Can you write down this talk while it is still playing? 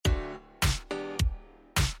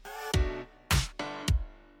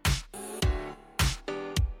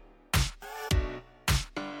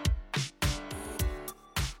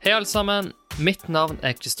Hei alle sammen, mitt navn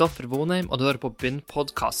Kristoffer Vonheim, og du hører på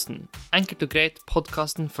Begynn-podcasten. Enkelt og greit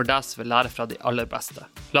podcasten for deg som vil lære fra de aller beste.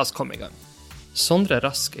 La oss komme i gang. Sondre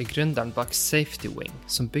Rask gründeren bak SafetyWing,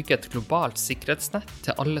 som bygger et globalt sikkerhetsnett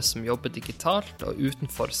til alle som jobber digitalt og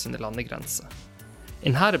utenfor sine landegrenser. I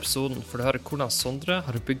denne episoden får du høre hvordan Sondre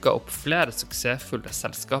har bygget opp flere suksessfulle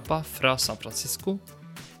selskaper fra San Francisco,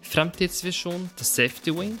 fremtidsvisjon til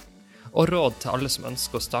SafetyWing, og råd til alle som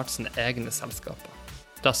ønsker å starte sine egne selskaper.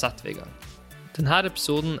 Da setter vi i gang. Denne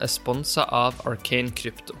episoden sponset av Arcane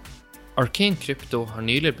Crypto. Arcane Crypto har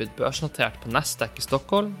nylig blitt børsnotert på Nasdaq i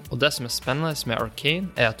Stockholm, og det som spennende med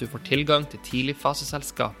Arcane at du får tilgang til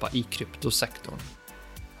tidligfaseselskaper i kryptosektoren.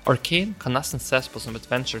 Arcane kan nesten ses på som et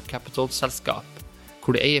venture capital-selskap,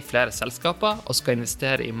 hvor du eier flere selskaper og skal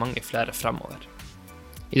investere i mange flere fremover.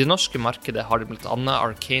 I det norske markedet har de blant annet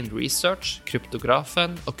Arcane Research,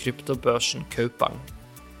 Kryptografen og kryptobørsen Kaupang.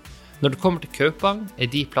 Når det kommer til Kaupang,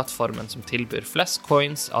 de plattformen som tilbyr flest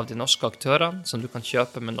coins av de norske aktørene som du kan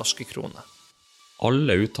kjøpe med norske kroner.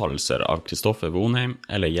 Alle uttalelser av Kristoffer Vonheim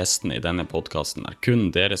eller gjestene i denne podcasten kun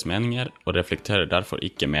deres meninger og reflekterer derfor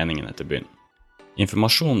ikke meningene til Begynn.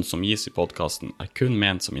 Informasjonen som gis i podcasten kun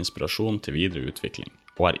ment som inspirasjon til videre utvikling,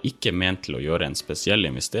 og ikke ment til å gjøre en spesiell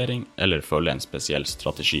investering eller følge en spesiell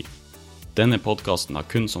strategi. Denne podcasten har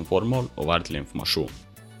kun som formål å være til informasjon.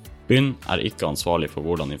 Begynn ikke ansvarlig for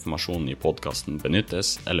hvordan informasjonen i podcasten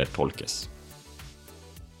benyttes eller tolkes.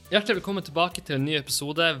 Hjertelig velkommen tilbake til en ny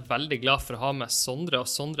episode. Veldig glad for å ha med Sondre. Og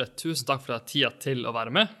Sondre, tusen takk for at du har tid til å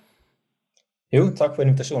være med. Jo, takk for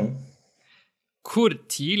invitasjonen. Hvor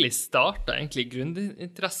tidlig startet egentlig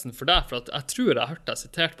gründerinteressen for deg? For at jeg tror jeg har hørt deg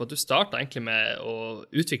sitert på at du startet egentlig med å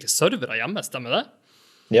utvikle servere hjemme, stemmer det?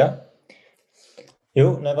 Ja.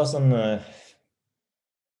 Jo, når jeg var sånn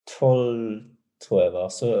 12, tror jeg var,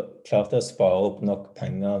 så klarte jeg å spare opp nok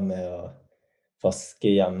penger med å vaske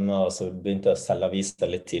hjemme, og så begynte jeg å selge aviser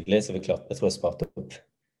litt tidlig, så jeg tror jeg sparte opp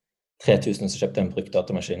 3000, så kjøpte jeg en brukt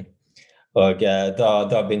datamaskin. Og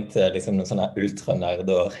da begynte liksom noen sånne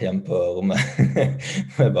ultranerdår hjemme på rommet.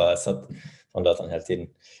 Jeg bare satt på dataen hele tiden.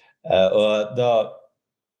 Og da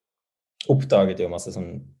oppdaget jeg jo masse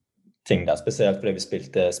sånne ting der, spesielt fordi vi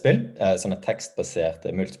spilte spill, sånne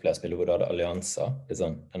tekstbaserte multiplayer-spill hvor du hadde allianser,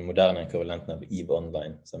 sånn, den moderne ekvivalenten av EVE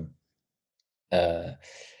Online. Som,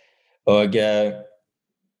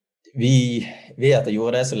 vi at jeg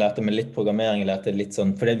gjorde det, så lærte jeg meg litt programmering, lærte litt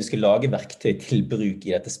sånn, fordi vi skulle lage verktøy til bruk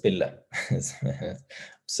i dette spillet.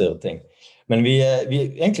 Absurd ting. Men vi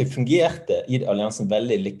egentlig fungerte i alliansen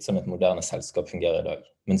veldig likt som et moderne selskap fungerer i dag,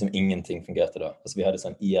 men som ingenting fungerte da. Altså vi hadde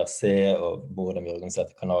sånn IRC, og hvordan vi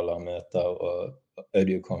organiserte kanaler, møter og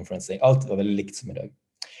audio conferencing. Alt var veldig likt som i dag.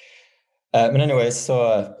 Men anyway, så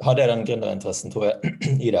hadde jeg den gründerinteressen, tror jeg,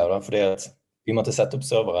 i det, da, fordi at vi måtte sette opp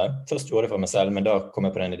servere. Først gjorde det for meg selv, men da kom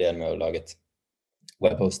jeg på den ideen med å lage et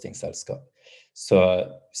webhosting-selskap. Så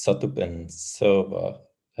vi satte opp en server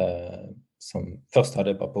som først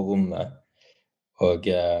hadde jeg bare på rommet,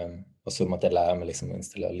 og så måtte jeg lære meg liksom å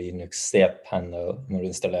installere Linux, cPanel må du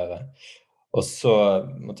installere. Og så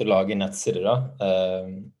måtte jeg lage en nettside da,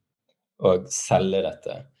 og selge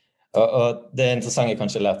dette. Og det interessante jeg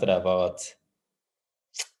kanskje lærte der var at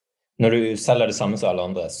når du selger det samme som alle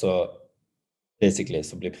andre, så basically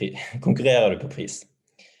så konkurrerer du på pris.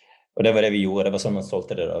 Og det var det vi gjorde, det var sånn man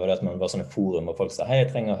solgte det da, det var at man var sånne forum, og folk sa, hei,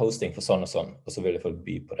 jeg trenger hosting for sånn, og så ville folk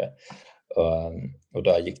by på det. Og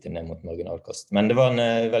da gikk det ned mot marginalkost. Men det var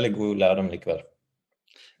en veldig god lærdom likevel.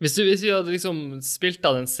 Hvis vi hadde liksom spilt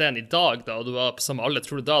av den scenen i dag da, og du var på samme alder,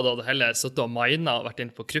 tror du da hadde heller sittet og minet og vært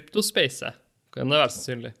inne på kryptospacet? Kan det være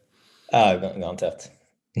sannsynlig? Ja, garantert.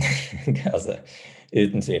 Altså,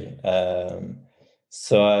 uten tvil.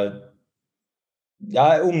 Så ja,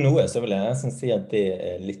 om noe så vil jeg nesten si at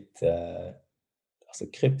det litt altså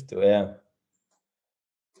krypto er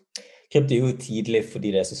jo tidlig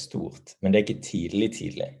fordi det så stort, men det ikke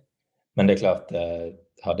tidlig. Men det klart,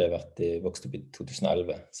 hadde jeg vokst opp i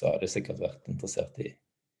 2011, så hadde jeg sikkert vært interessert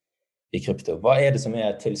i krypto. Hva det som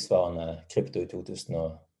tilsvarende krypto i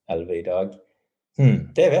 2011 i dag?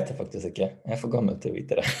 Det vet jeg faktisk ikke. Jeg for gammel til å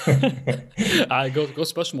vite det.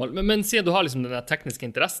 Godt spørsmål. Men siden du har liksom denne tekniske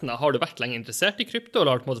interessen, har du vært lenge interessert i krypto,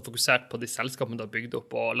 eller har du på en måte fokusert på de selskapene du har bygd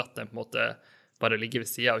opp, og latt dem på en måte bare ligge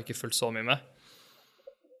ved siden og ikke fulgt så mye med?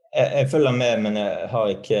 Jeg følger med, men jeg har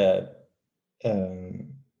ikke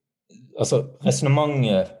altså,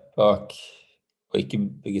 resonemanget bak å ikke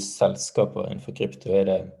bygge selskaper innenfor krypto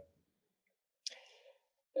det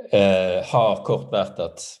har kort vært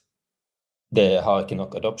at det har ikke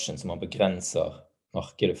nok adoption, så man begrenser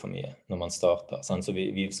markedet for mye når man starter. Sant? Så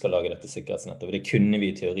vi skal lage dette sikkerhetsnettet, og det kunne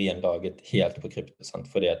vi i teorien laget helt på krypto, sant?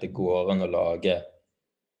 Fordi at det går an å lage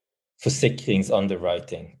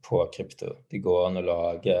forsikrings-underwriting på krypto. Det går an å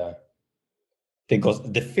lage... Det går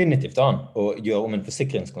definitivt an å gjøre om en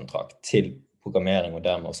forsikringskontrakt til programmering, og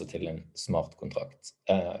dermed også til en smart kontrakt.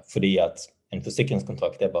 Fordi at en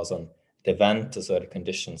forsikringskontrakt bare sånn, det event, og så det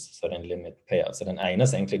conditions, så det en limit payout. Så den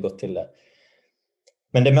egnes egentlig godt til det.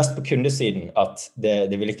 Men det mest på kundesiden at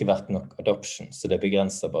det vil ikke vært nok adoption, så det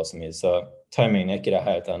begrenser bare så mye. Så timingen ikke det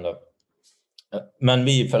helt enda. Men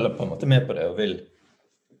vi følger på en måte med på det, og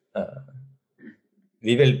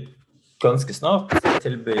vi vil ganske snart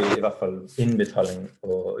tilby i hvert fall innbetaling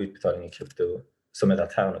og utbetaling i krypto som et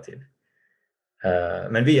alternativ.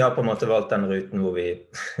 Men vi har på en måte valgt den ruten hvor vi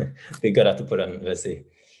bygger dette på den, vil si,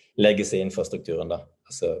 legacy-infrastrukturen da.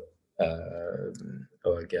 Altså,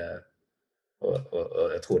 og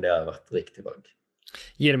jeg tror det har vært riktig valg.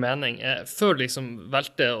 Gir mening. Før du liksom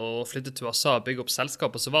valgte å flytte til USA og bygge opp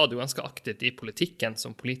selskapet, så var du ganske aktivt i politikken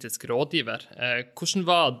som politisk rådgiver. Hvordan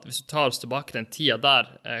var, hvis du tar oss tilbake den tiden der,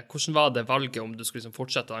 hvordan var det valget om du skulle liksom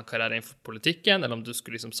fortsette en karriere innenfor politikken, eller om du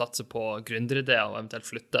skulle liksom satse på gründerideer og eventuelt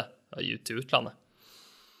flytte til utlandet?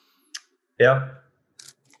 Ja.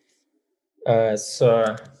 Jeg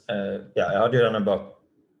hadde jo denne bak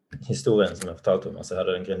historien som jeg fortalte om, altså jeg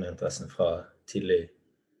hadde den gründerinteressen fra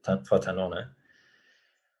tenårene.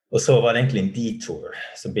 Og så var det egentlig en detour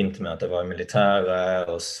som begynte med at jeg var i militæret,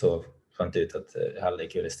 og så fant jeg ut at jeg heller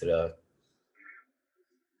ikke ville studere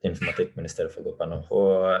informatikk, men i stedet for å gå på NHH,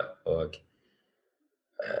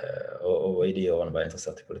 og i de årene var jeg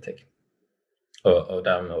interessert i politikk. Og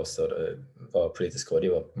dermed også var politisk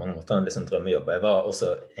rådgiver på mange måter en liksom drømmejobb. Jeg var også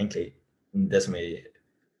egentlig det som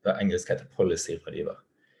på engelsk heter policy-rådgiver,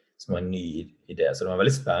 som var en ny idé. Så det var en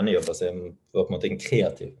veldig spennende jobb, altså jeg var på en måte en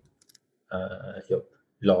kreativ jobb.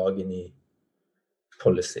 Lage ny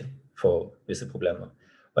policy for visse problemer.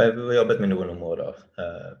 Og jeg har jobbet med noen områder,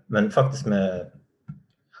 men faktisk med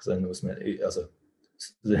noe som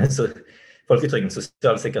så Folketrygden,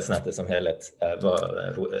 sosialsikkerhetsnettet som helhet var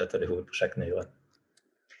et av de hovedprosjektene jeg gjorde.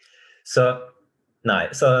 Så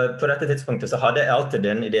på dette tidspunktet så hadde jeg alltid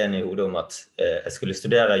den ideen i hodet om at jeg skulle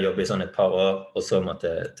studere, jobbe i sånn et par år, og så måtte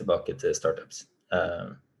jeg tilbake til startups.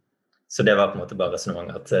 Så det var på en måte bare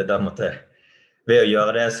resonemang at da måtte jeg ved å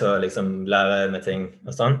gjøre det, så liksom lære jeg meg ting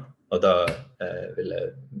og sånn, og da vil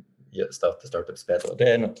jeg starte startups bedre. Og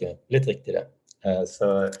det nok litt riktig det.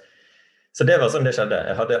 Så det var sånn det skjedde.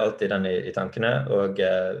 Jeg hadde alltid den i tankene, og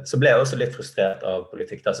så ble jeg også litt frustrert av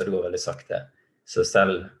politikk da, så det går veldig sakte. Så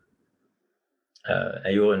selv,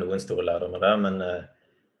 jeg gjorde noen store lærdommer der,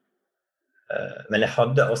 men jeg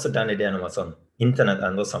hadde også den ideen om at sånn, internett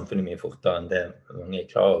endrer samfunnet mye fortere enn det mange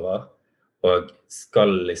klar over, og skal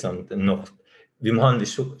liksom vi må ha en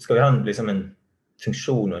visjon, skal vi ha liksom en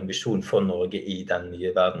funksjon og en visjon for Norge i den nye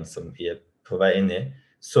verden som vi på vei inn i,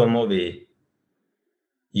 så må vi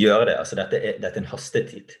gjøre det. Altså dette er en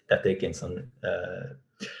hastetid. Dette ikke en sånn...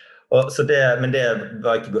 men det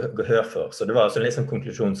var ikke gehør for, så det var altså liksom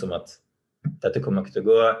konklusjon som at dette kommer ikke til å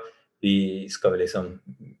gå. Skal vi liksom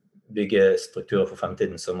bygge strukturer for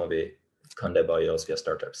fremtiden, så kan det bare gjøres via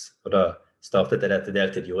startups. Og da startet jeg det til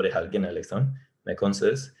deltid, gjorde det i helgene liksom, med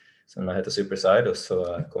Consus, som det heter Superside, og så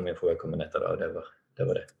kom jeg på Y Combinator da, og det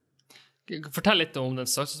var det. Fortell litt om den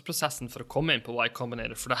startprosessen for å komme inn på Y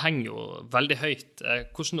Combinator, for det henger jo veldig høyt.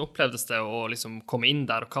 Hvordan opplevdes det å liksom komme inn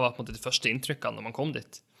der, og hva var på en måte de første inntrykkene når man kom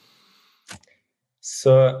dit?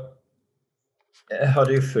 Så jeg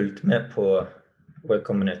hadde jo fulgt med på Y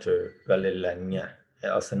Combinator veldig lenge,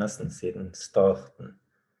 altså nesten siden starten.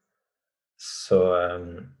 Så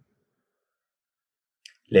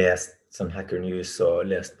lest sånn Hacker News og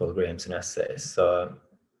lest Paul Grahams essays.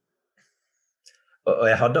 Og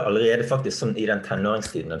jeg hadde allerede faktisk sånn i den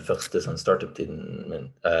tenåringstiden, den første sånn startup-tiden min,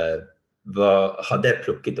 hadde jeg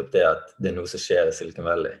plukket opp det at det er noe som skjer i Silicon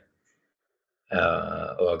Valley.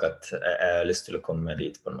 Og at jeg har lyst til å komme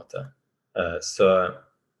dit på en måte. Så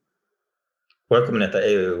Y Combinator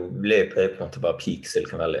ble på en måte bare peak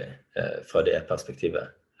Silicon Valley fra det perspektivet.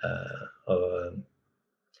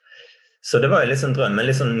 Så det var en litt sånn drøm, men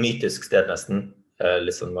litt sånn mytisk sted nesten,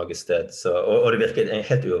 litt sånn magisk sted, og det virket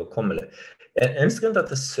helt uoverkommelig. En grunn til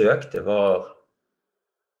at jeg søkte var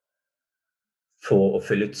for å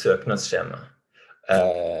fylle ut søknadsskjema,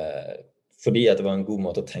 fordi at det var en god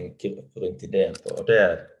måte å tenke rundt ideen på, og det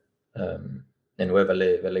er noe jeg er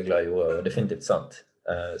veldig, veldig glad i gjorde, og definitivt sant.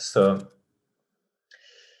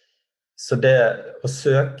 Så det å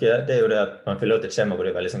søke, det er jo det at man fyller ut et skjema hvor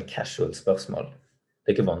det er veldig sånn casual spørsmål. Det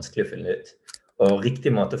er ikke vanskelig å fylle ut. Og riktig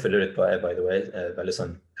måte å fylle ut på by the way, veldig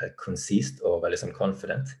sånn konsist og veldig sånn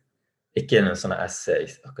confident. Ikke en sånne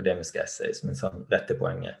essays, akademiske essays, men sånn rette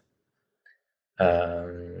poenget.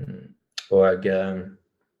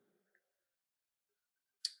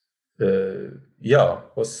 Ja,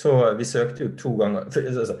 og så vi søkte jo 2 ganger.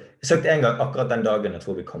 Vi søkte en gang akkurat den dagen jeg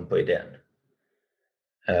tror vi kom på ideen.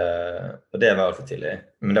 Og det var alt for tidlig,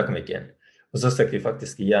 men da kom vi ikke inn. Og så søkte vi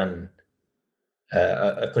faktisk igjen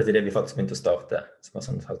akkurat i det vi faktisk begynte å starte, som var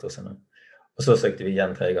sånn et halvt år siden. Og så søkte vi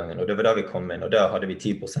igjen 3 gangen, og det var da vi kom inn, og da hadde vi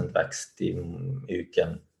 10% vekst i uken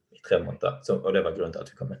i 3 måneder, og det var grunnen til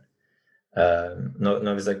at vi kom inn.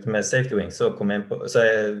 Når vi søkte med Safety Wing, så kom vi inn på så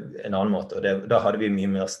en annen måte, og da hadde vi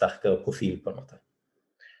mye mer sterkere profil på en måte.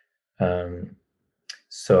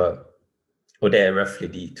 Og det roughly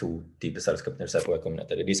de 2 type selskapene du ser på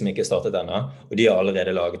Y-Combinator. Det de som ikke har startet ennå, og de har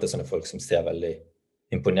allerede laget det sånne folk som ser veldig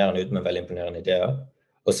imponerende ut, med veldig imponerende ideer,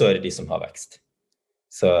 og så det de som har vekst.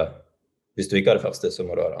 Så hvis du ikke har det første, så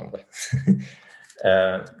må du ha det andre.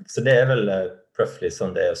 Så det vel roughly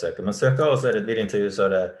sånn det å søke. Man søker, og så det et videointervju, så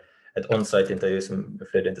det et on-site intervju som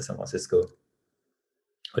fløyde inn til San Francisco.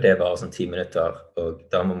 Og det bare sånn 10 minutter, og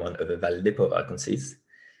da må man øve veldig på å være konsis.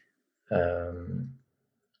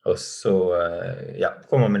 Og så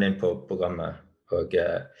kommer man inn på programmet, og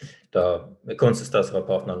da Consistas var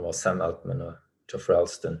partneren vår Sam Altman og Geoffrey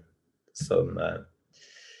Alston, som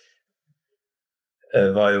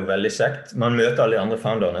var jo veldig kjekt. Man møter alle de andre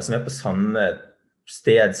founderne som på samme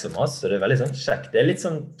sted som oss, så det veldig sånn kjekt. Det litt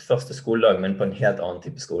sånn første skoledag, men på en helt annen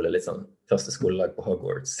type skole. Litt sånn første skoledag på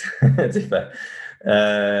Hogwarts, type.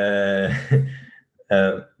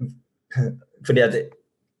 Fordi at jeg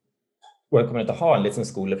kommer til å ha en litt sånn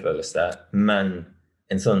skolefølelse, men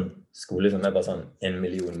en sånn skole som bare sånn 1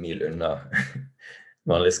 million mil unna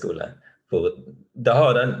vanlig skole. For det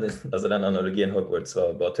har den analogien Hogwarts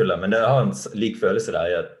var bare tuller, men det har en lik følelse der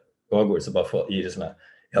i at Hogwarts bare får gi det sånn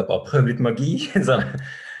jeg har bare prøvd litt magi sånn,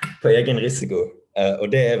 på egen risiko. Og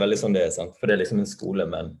det veldig sånn det sant? For det liksom en skole,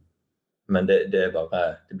 men det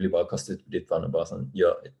blir bare kastet på ditt vann og bare sånn,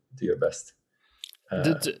 do your best.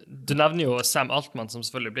 Du nevner jo Sam Altman, som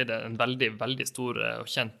selvfølgelig blir det en veldig, veldig stor og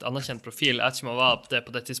anerkjent profil. Jeg vet ikke om han var det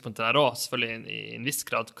på det tidspunktet der også, selvfølgelig i en viss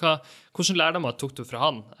grad. Hvordan lærdommer tok du fra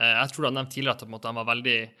han? Jeg tror han nevnte tidligere at han var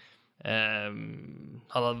veldig,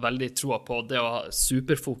 han hadde veldig troa på det å ha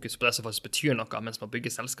superfokus på det som faktisk betyr noe mens man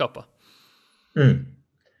bygger selskaper.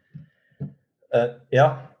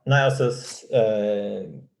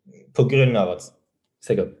 På grunn av at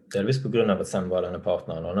sikkert delvis på grunn av at Sam var denne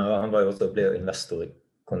partneren, og han var jo også ble investor i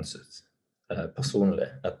Consult personlig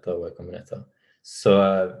etter Y-Combinator. Så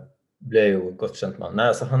ble jo godt kjent med han. Nei,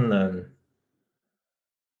 altså han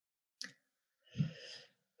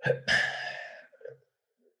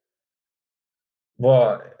hva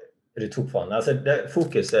det tok for han? Altså,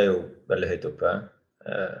 fokus jo veldig høyt oppe.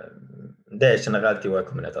 Det generelt i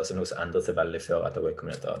Y-Combinator, altså noe som endret seg veldig før etter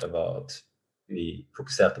Y-Combinator. Det var at vi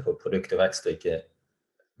fokuserte på produkt og vekst, og ikke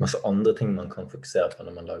masse andre ting man kan fokusere på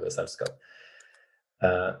når man lager selskap.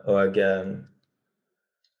 Og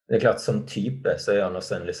det klart, som type så han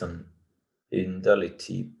også en liksom underlig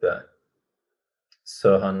type.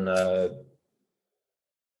 Så han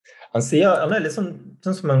sier, han litt sånn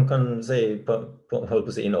som man kan si holde på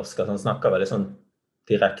å si i norsk, at han snakker veldig sånn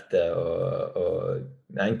direkte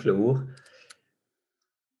og enkle ord.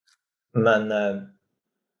 Men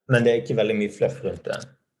det ikke veldig mye fluff rundt det.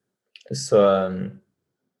 Så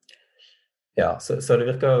så det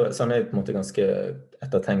virker, så han på en måte ganske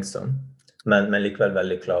ettertenksom, men likevel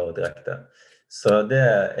veldig klar og direkte. Så det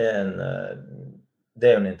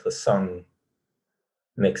jo en interessant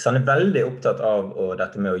mix. Han veldig opptatt av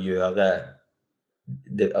dette med å gjøre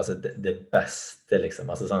det beste,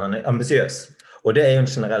 liksom. Altså, sånn, han ambisiøs. Og det jo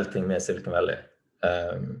en generell ting med Silicon Valley.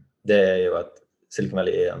 Det jo at Silicon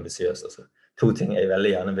Valley ambisiøs. Altså. 2 ting jeg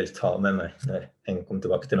veldig gjerne vil ta med meg når jeg kommer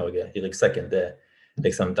tilbake til Norge i ryggsekken. Det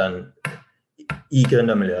liksom den i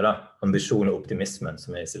gründermiljøet, ambisjon og optimismen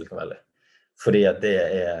som i Silicon Valley. Fordi at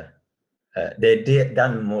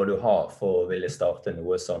den må du ha for å ville starte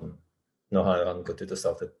noe som, nå har han gått ut og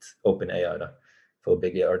startet OpenAI da, for å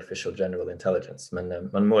bygge Artificial General Intelligence, men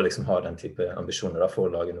man må liksom ha den type ambisjoner da, for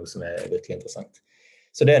å lage noe som virkelig interessant.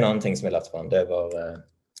 Så det en annen ting som jeg lærte fra han, det var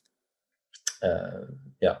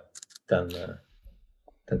den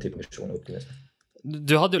type ambisjon og optimisme.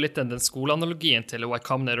 Du hadde jo litt den skoleanalogien til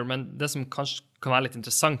Y-Combinator, men det som kanskje kan være litt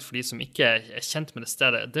interessant for de som ikke kjent med det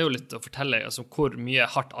stedet, det jo litt å fortelle altså, hvor mye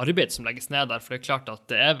hardt arbeid som legges ned der, for det klart at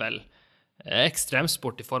det vel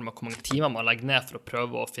ekstremsport i form av hvor mange timer man legger ned for å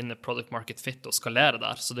prøve å finne product market fit og skalere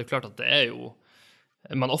der, så det klart at det jo,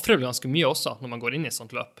 man offrer vel ganske mye også når man går inn i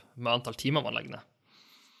sånt løp, med antall timer man legger ned.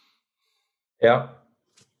 Ja,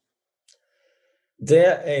 det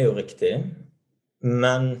jo riktig,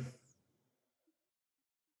 men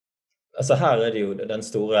altså her det jo den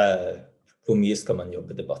store hvor mye skal man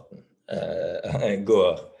jobbe debatten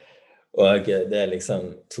går, Og det liksom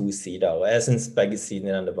to sider, og jeg synes begge sidene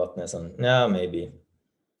i den debatten sånn, ja, maybe.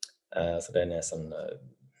 Så den sånn,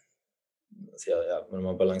 sier, ja, men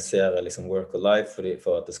man balanserer liksom work og life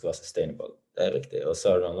for at det skal være sustainable. Det riktig. Og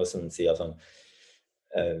så det andre som sier sånn,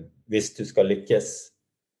 hvis du skal lykkes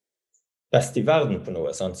best i verden på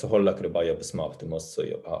noe, sånn, så holder ikke du bare jobbe smart, du må også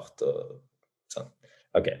jobbe hardt. Og, sånn.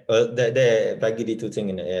 Ok, og begge de to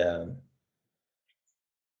tingene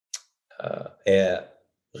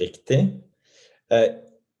riktig.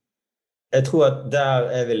 Jeg tror at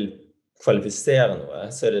der jeg vil kvalifisere noe,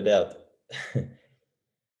 så det det at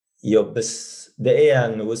det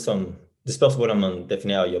noe som, det spørs hvordan man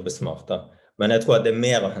definerer jobbe smart da, men jeg tror at det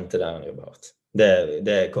mer å hente der enn jobbe hardt.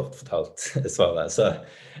 Det kort fortalt svaret. Så,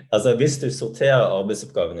 altså, hvis du sorterer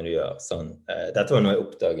arbeidsoppgavene du gjør, sånn, dette var noe jeg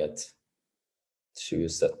oppdaget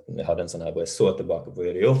 2017, vi hadde en sånn her, hvor jeg så tilbake på hva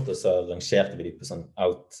vi hadde gjort, og så rangerte vi de på sånn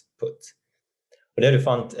output. Og det du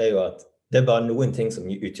fant jo at det bare noen ting som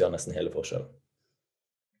utgjør nesten hele forskjellen.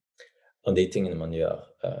 Av de tingene man gjør.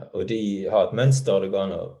 Og de har et mønster, det går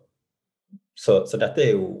an å... Så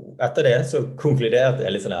dette jo... Etter det så konkluderte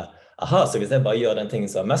jeg litt sånn her, aha, så hvis jeg bare gjør den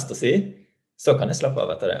tingen som har mest å si, så kan jeg slappe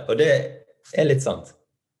av etter det. Og det litt sant.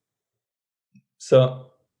 Så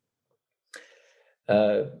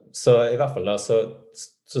i hvert fall da, så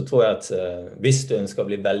tror jeg at hvis du ønsker å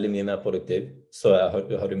bli veldig mye mer produktiv, så har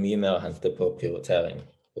du mye mer å hente på prioritering,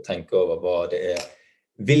 og tenke over hva det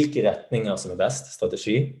hvilke retninger som best,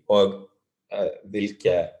 strategi, og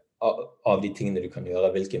hvilke av de tingene du kan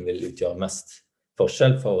gjøre, hvilken vil utgjøre mest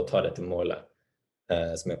forskjell for å ta dette målet,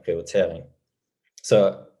 som prioritering. Så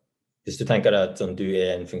hvis du tenker deg at sånn, du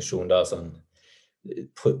en funksjon da, sånn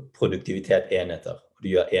produktivitet enheter, og du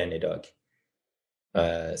gjør en i dag,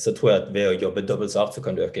 så tror jeg at ved å jobbe dobbelt så hardt, så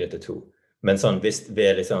kan du øke det til 2. Men sånn, hvis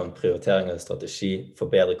ved liksom, prioritering av strategi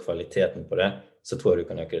forbedrer kvaliteten på det, så tror jeg du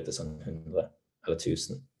kan øke det til sånn 100 eller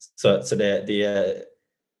 1000. Så det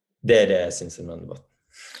jeg synes om den debatten.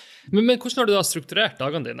 Men hvordan har du da strukturert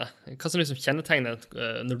dagene dine? Hva som liksom kjennetegner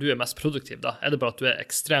når du mest produktiv da? Det bare at du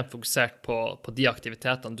ekstremt fokusert på de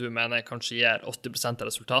aktivitetene du mener kanskje gir 80% av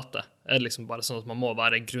resultatet? Det liksom bare sånn at man må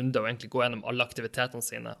være grundig og egentlig gå gjennom alle aktivitetene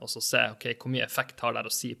sine, og så se, ok, hvor mye effekt har det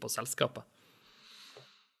å si på selskapet?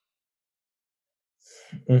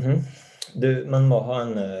 Man må ha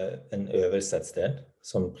en øvelse et sted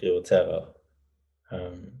som prioriterer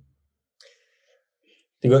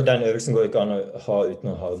den øvelsen går ikke an å ha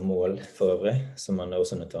uten å ha mål for øvrig, så man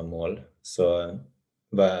også nødt til å ha mål. Så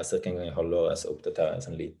bare cirka en gang i halvåret så oppdaterer jeg en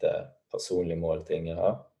sånn lite personlig målting jeg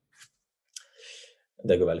har.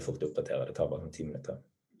 Det går veldig fort å oppdatere, det tar bare 10 minutter.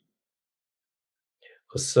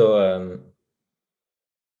 Og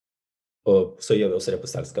så gjør vi også det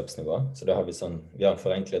på selskapsnivå. Så da har vi har en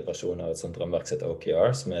forenklet versjon av et sånt rammeverk som heter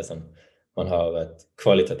OKR, som sånn, man har et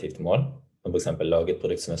kvalitativt mål. Man for eksempel lage et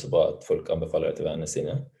produkt som så bra at folk anbefaler det til vennene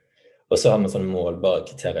sine. Og så har man sånn målbare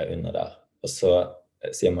kriterier under der. Og så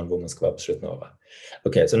sier man hvor man skal være på slutten av året.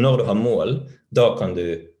 Ok, så når du har mål, da kan du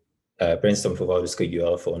brainstorme for hva du skal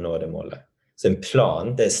gjøre for å nå det målet. Så en plan,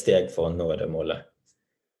 det steg for å nå det målet.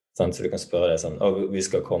 Sånn, så du kan spørre deg sånn, vi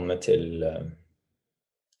skal komme til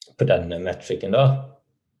på denne metricen da,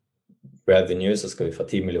 revenue, så skal vi fra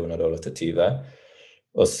 $10 millioner til 20.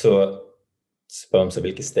 Og så spør om så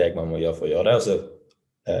hvilke steg man må gjøre for å gjøre det,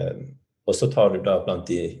 og så tar du da blant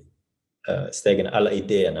de stegene eller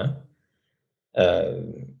ideene,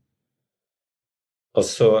 og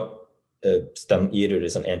så gir du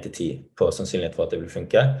det sånn 1-10 på sannsynlighet for at det vil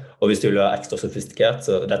funke, og hvis du vil være ekstra sofistikert,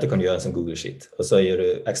 så dette kan du gjøre en sånn Google Sheet, og så gjør du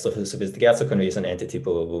ekstra sofistikert, så kan du gi sånn 1-10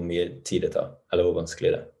 på hvor mye tid det tar, eller hvor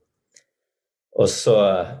vanskelig det og så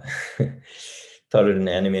tar du den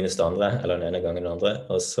ene minus det andre, eller den ene gangen den andre,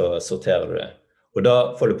 og så sorterer du det. Og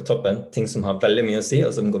da får du på toppen ting som har veldig mye å si,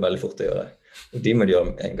 og som går veldig fort å gjøre. Og de må du gjøre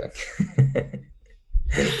med en gang.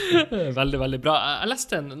 Veldig, veldig bra. Jeg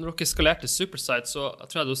leste når dere skalerte Supersite, så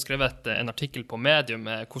jeg tror jeg du har skrevet en artikkel på Medium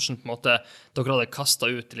med hvordan på en måte dere hadde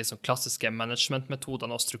kastet ut de liksom klassiske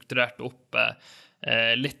managementmetodene og strukturert opp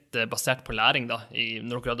litt basert på læring da,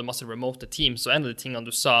 når dere hadde masse remote team, så en av de tingene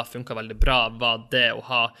du sa funket veldig bra var det å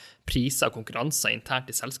ha priser og konkurranser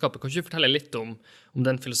internt i selskapet. Kan du fortelle litt om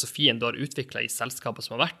den filosofien du har utviklet i selskapet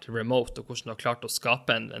som har vært remote, og hvordan du har klart å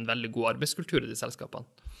skape en veldig god arbeidskultur i de selskapene?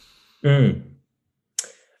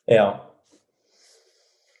 Ja.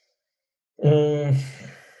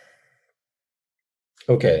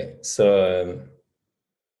 Ok, så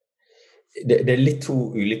det litt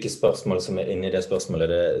to ulike spørsmål som inne i det spørsmålet,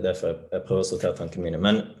 det derfor jeg prøver å sortere tankene mine,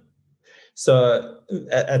 men så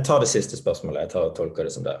jeg tar det siste spørsmålet, jeg tolker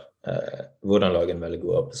det som der. Hvordan lage en veldig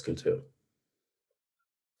god arbeidskultur?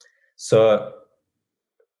 Så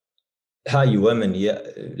her gjorde jeg med nye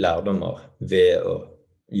lærdommer ved å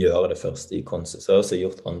gjøre det først i Consus. Jeg har også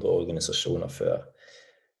gjort andre organisasjoner før.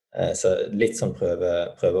 Så litt sånn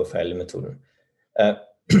prøve og feile-metoden.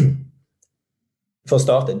 For å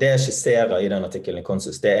starte, det jeg skisserer i den artikkelen i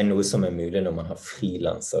Consus, det noe som mulig når man har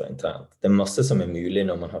frilanser internt. Det masse som mulig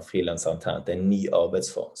når man har frilanser internt. Det en ny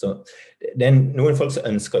arbeidsform. Så det noen folk som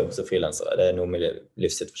ønsker å jobbe som frilansere. Det noe med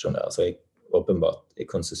livssituasjoner. Altså åpenbart i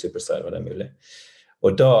Consus Superside var det mulig.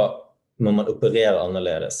 Og da må man operere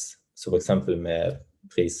annerledes. Så for eksempel med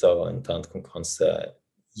priser og internt konkurranse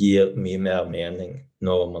gir mye mer mening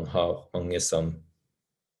når man har mange som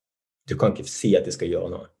du kan ikke si at de skal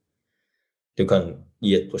gjøre noe. Du kan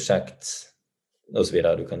gi et prosjekt, og så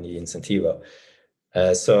videre, du kan gi insentiver.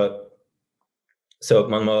 Så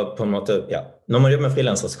man må på en måte, ja, når man jobber med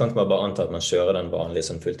frilansere, så kan man bare anta at man kjører den vanlige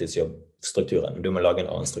sånn fulltidsjobbstrukturen. Du må lage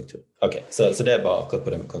en annen struktur. Ok, så det bare akkurat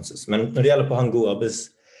på det med Consus. Men når det gjelder på å ha en god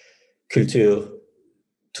arbeidskultur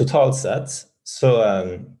totalt sett, så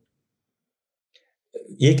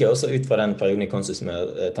gikk jeg også ut fra den perioden i Consus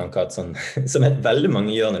med tanker at sånn, som veldig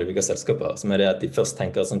mange gjør når de bygger selskaper, som det at de først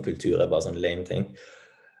tenker at sånn kultur bare sånn lame ting.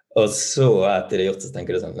 Og så etter det gjort, så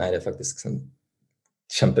tenker de sånn, nei, det faktisk sånn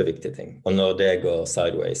kjempeviktige ting. Og når det går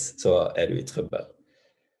sideways, så du i trøbbel.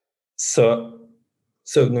 Så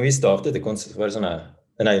når vi startet i Consus, var det sånn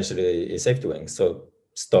i SafetyWing, så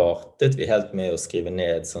startet vi helt med å skrive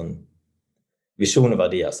ned sånn visjon og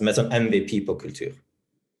verdier, som sånn MVP på kultur.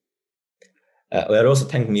 Og jeg hadde også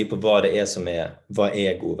tenkt mye på hva det som hva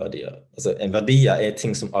gode verdier. Altså, verdier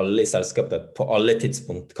ting som alle i selskapet på alle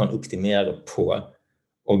tidspunkt kan optimere på,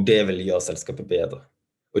 og det vil gjøre selskapet bedre.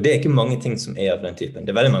 Og det ikke mange ting som av den typen.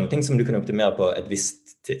 Det veldig mange ting som du kan optimere på et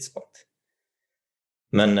visst tidspunkt.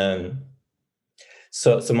 Men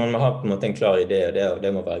så man må ha på en måte en klar idé, og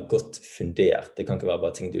det må være godt fundert. Det kan ikke være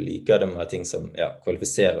bare ting du liker, det må være ting som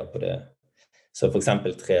kvalifiserer på det. Så for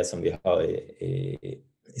eksempel 3 som vi har i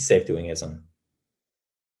SafetyWing sånn,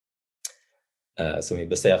 som vi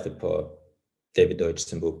baserte på David Deutsch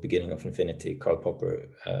sin bok Beginning of Infinity, Karl Popper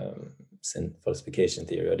sin falsification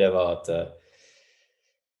theory, og det var at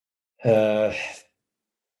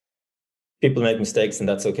people make mistakes and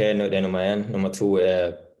that's okay, det nummer 1. Nummer 2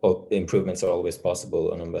 improvements are always possible,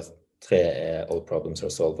 og nummer 3 all problems are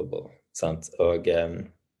solvable. Sant? Og,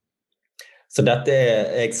 så dette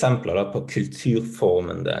eksempler da, på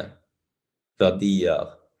kulturformende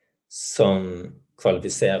verdier som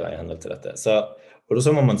kvalifiserer i henhold til dette. Og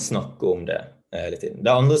så må man snakke om det hele tiden.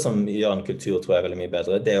 Det andre som gjør en kultur, tror jeg veldig mye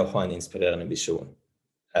bedre, det å ha en inspirerende visjon.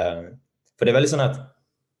 For det veldig sånn at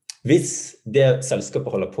hvis det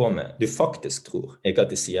selskapet holder på med, du faktisk tror, ikke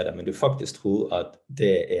at de sier det, men du faktisk tror at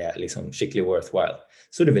det liksom skikkelig worthwhile,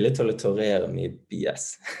 så du villig til å tolerere mye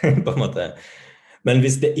BS, på en måte. Men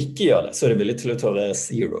hvis det ikke gjør det, så du villig til å tolerere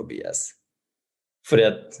zero BS. Fordi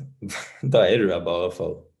at da du der bare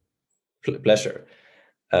for pleasure.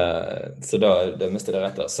 Så da mister det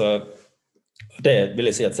rett da. Så det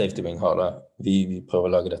vil jeg si at SafetyWing har da. Vi prøver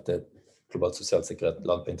å lage dette globalt sosialt sikkerhet,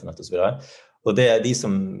 lag på internett og så videre. Og det de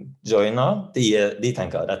som joiner, de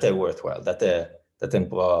tenker at dette worthwhile, dette en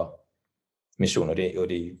bra misjon,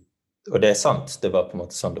 og det sant. Det var på en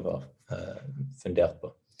måte sånn det var fundert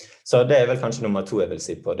på. Så det vel kanskje nummer 2 jeg vil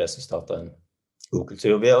si på det som starter en god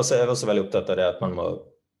kultur. Vi også veldig opptatt av det at man må,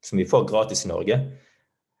 som vi får gratis i Norge,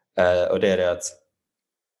 og det det at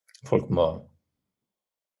folk må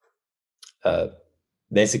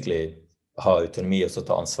basically ha autonomi og så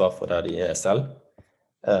ta ansvar for det de selv.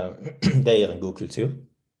 Det gir en god kultur.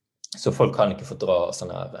 Så folk kan ikke fordra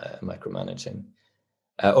sånn her micromanaging.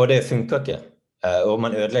 Og det funker ikke. Og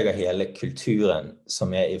man ødelegger hele kulturen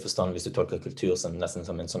som i forstand hvis du tolker kultur som nesten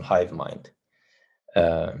som en sånn hive mind.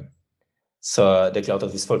 Så det klart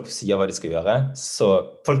at hvis folk sier hva de skal gjøre, så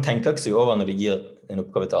folk tenker ikke så over når de gir en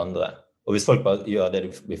oppgave til andre. Og hvis folk bare gjør det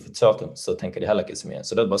de blir fortalt om, så tenker de heller ikke så mye.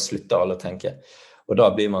 Så da bare slutter alle å tenke. Og da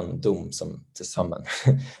blir man dum som til sammen.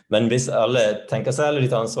 Men hvis alle tenker seg, eller de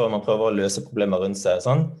tar ansvar, og man prøver å løse problemer rundt seg,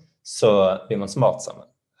 sånn, så blir man smart sammen.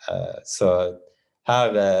 Så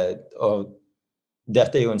her, og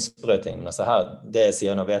dette jo en sprø ting. Altså her, det jeg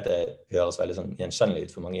sier nå vet jeg høres veldig sånn gjenkjennelig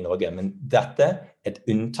ut for mange i Norge, men dette et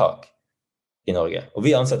unntak i Norge. Og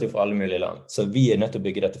vi ansetter jo fra alle mulige land, så vi nødt til å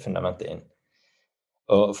bygge dette fundamentet inn.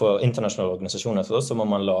 Og for internasjonale organisasjoner så må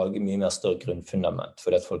man lage mye mer større grunnfundament,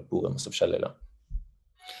 fordi at folk bor i masse forskjellige land.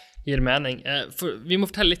 Gir mening. Vi må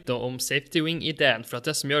fortelle litt om SafetyWing-ideen, for at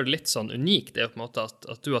det som gjør det litt sånn unikt, det jo på en måte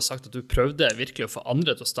at du har sagt at du prøvde virkelig å få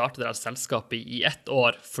andre til å starte det selskapet i 1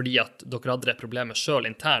 år, fordi at dere hadde det problemet selv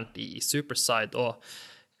internt i Superside, og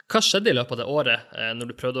Hva skjedde i løpet av det året når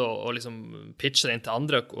du prøvde å liksom pitche det inn til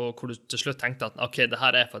andre, og hvor du til slutt tenkte at ok, det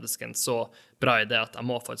her faktisk en så bra idé at jeg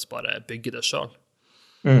må faktisk bare bygge det selv?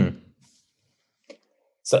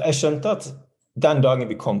 Så jeg skjønte at den dagen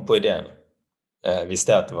vi kom på ideen,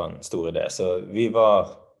 visste jeg at det var en stor idé. Så det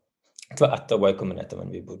var etter Y Combinator,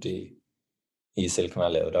 men vi bodde i Silicon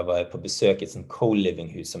Valley, og da var jeg på besøk i et sånt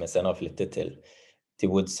co-living-hus som jeg senere flyttet til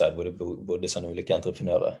Woodside, hvor det bodde sånne ulike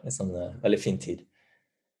entreprenører. En sånn veldig fin tid.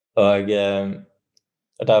 Og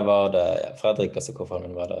der var det Fredrik, altså hvorfor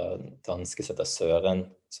var det danske som heter Søren,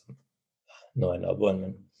 som nå naboen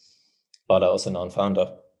min, var det også en annen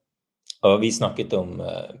founder. Og vi snakket om,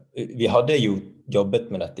 vi hadde jo jobbet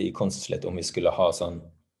med dette i Consus om vi skulle ha sånn,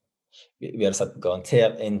 vi hadde sett på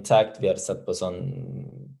garantert inntekt, vi hadde sett på sånn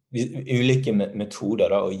ulike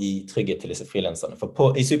metoder da, å gi trygghet til disse freelancerne.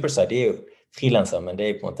 For i Superside, de jo freelancere, men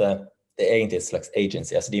det på en måte, det egentlig et slags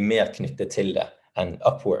agency, altså de mer knyttet til det enn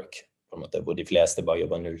Upwork, på en måte, hvor de fleste bare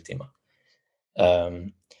jobber 0 timer.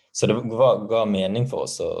 Så det ga mening for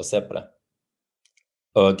oss å se på det.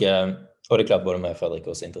 Og det klart både meg og Fredrik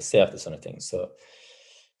også interessert i sånne ting. Så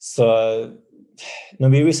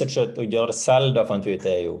når vi researchet å gjøre det selv, da fant vi ut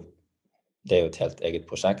det er jo et helt eget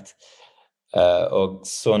prosjekt. Og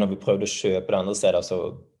så når vi prøvde å kjøpe det andre steder, så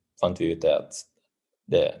fant vi ut det at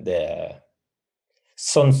det er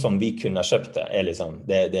sånn som vi kunne kjøpt det, liksom,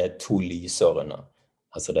 det er 2 lysår under.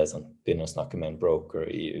 Altså det sånn, begynner å snakke med en broker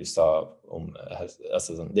i USA om,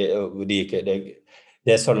 altså sånn, det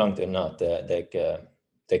er så langt unna at det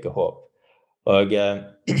er ikke håp. Og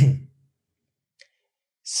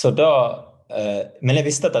så da men jeg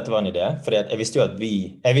visste at dette var en idé, for jeg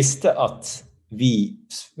visste at vi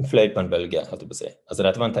fløy på en bølge, holdt jeg på å si. Altså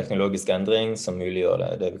dette var en teknologisk endring som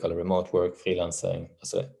muliggjør det vi kaller remote work, freelancing,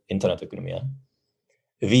 altså internettøkonomien.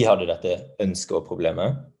 Vi hadde dette ønsket og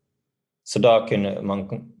problemet, så da kunne man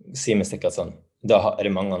si med sikkert sånn, da er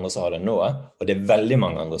det mange andre som har det nå, og det er veldig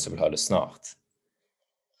mange andre som vil ha det snart.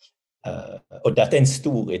 Og dette er en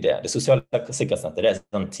stor idé. Det sosiale sikkerhetsnettet, det er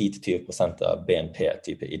sånn 10-20% av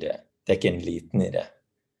BNP-type idé. Det er ikke en liten idé.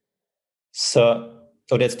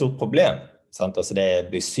 Og det er et stort problem, sant? Altså det er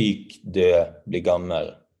bli syk, dø, bli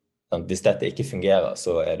gammel. Sant? Hvis dette ikke fungerer,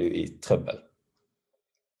 så er du i trøbbel.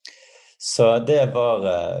 Så det var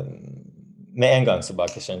med en gang så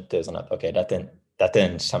bare skjønte jeg sånn at ok, dette er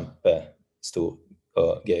en kjempestor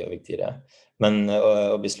og gøy og viktig idé. Men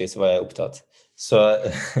obviously så var jeg opptatt.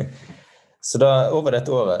 Så da over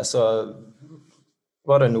dette året så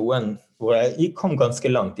var det noen hvor jeg kom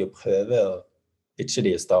ganske langt i å prøve å pitche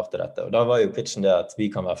de og starte dette. Og da var jo pitchen det at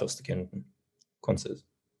vi kan være første kunden, Consus.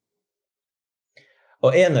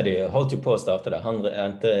 Og en av de holdt jo på å starte det. Han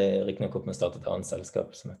endte riktig opp med å starte et annet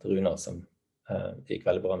selskap som heter Runar, som gikk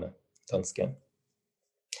veldig bra med danske.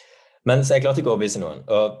 Men så jeg klarte ikke å overbevise noen,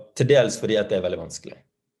 og til dels fordi at det er veldig vanskelig.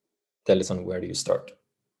 Det er litt sånn, where do you start?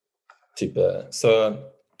 Type. Så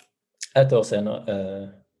et år senere,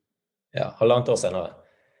 halvannet år senere,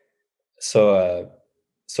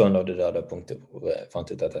 så nådde det punktet hvor jeg fant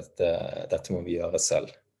ut at dette må vi gjøre selv.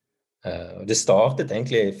 Og det startet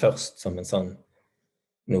egentlig først som en sånn,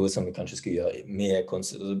 noe som vi kanskje skulle gjøre med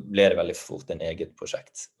Consus, så ble det veldig fort en eget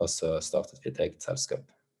prosjekt, og så startet vi et eget selskap.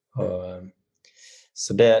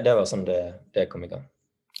 Så det var sånn det kom i gang.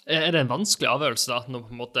 Er det en vanskelig avgjørelse da, når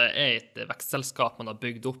på en måte er et vekstselskap man har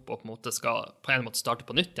bygd opp og på en måte skal på en måte starte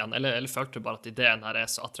på nytt igjen, eller følte du bare at ideen her er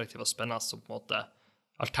så attraktiv og spennende som på en måte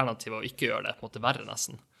alternativet å ikke gjøre det på en måte verre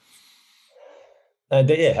nesten?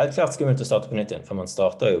 Det er helt klart skummelt å starte på nytt igjen, for man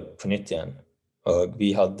starter jo på nytt igjen, og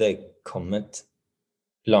vi hadde kommet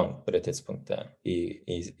langt på det tidspunktet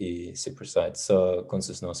i Superside, så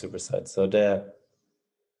Consus nå Superside, så det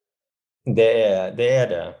er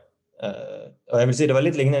det. Og jeg vil si det var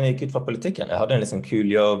litt lignende når jeg gikk ut fra politikken. Jeg hadde en liksom kul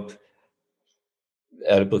jobb,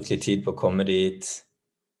 jeg hadde brukt litt tid på å komme dit,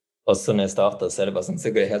 og så når jeg starter så er det bare sånn,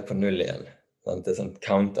 så går jeg helt på null igjen. Det er sånn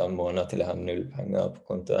countdown måneder til jeg har 0 penger på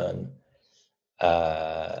kontoen.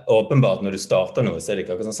 Åpenbart når du starter noe, så er det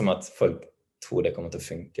ikke akkurat sånn som at folk tror det kommer til å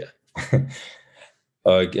funke.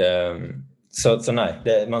 Og så nei,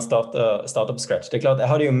 man starter på scratch. Det er klart, jeg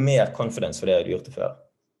hadde jo mer confidence for det jeg hadde gjort det før.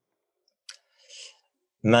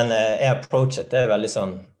 Men jeg approachet det veldig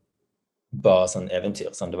sånn, bare sånn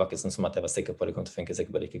eventyr. Sånn. Det var ikke sånn som at jeg var sikker på at det kom til å funke,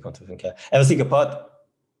 sikker på at det ikke kom til å funke. Jeg var sikker på at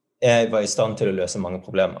jeg var i stand til å løse mange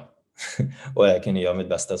problemer, og jeg kunne gjøre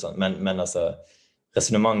mitt beste. Sånn. Men altså,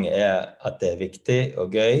 resonemanget er at det er viktig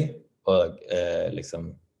og gøy, og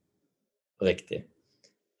liksom riktig.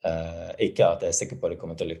 Ikke at jeg er sikker på at det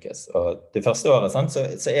kommer til å lykkes. Og det første året, sant,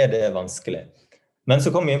 så er det vanskelig. Men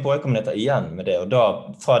så kom vi inn på Y Combinator igjen med det,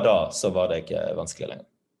 og fra da så var det ikke vanskelig lenger.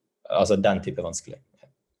 Altså den type vanskelig.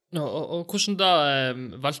 Og hvordan da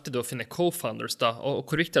valgte du å finne co-founders da, og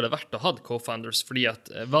hvor viktig har det vært å ha co-founders, fordi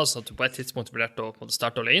var det sånn at du på et tidspunkt vurderte å på en måte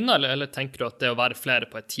starte alene, eller tenker du at det å være flere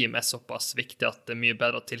på et team såpass viktig at det mye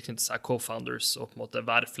bedre å tilknytte seg co-founders og på en måte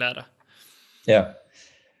være flere? Ja,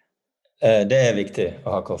 det viktig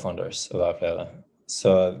å ha co-founders og være flere.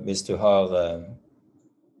 Så hvis du har...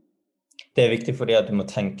 Det viktig fordi at du må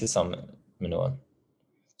tenke sammen med noen.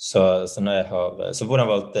 Så hvordan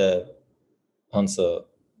valgte han så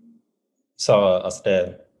Sara, altså det...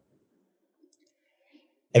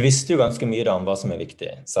 Jeg visste jo ganske mye da om hva som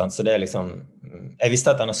viktig, sant? Så det liksom... Jeg visste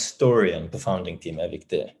at denne storyen på founding-teamet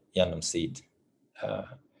viktig gjennom Seed.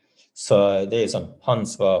 Så det jo sånn,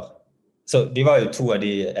 hans var... Så de var jo to av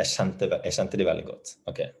de jeg kjente de veldig godt.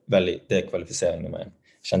 Ok, det kvalifiseringen med meg.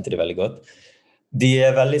 Jeg kjente de veldig godt. De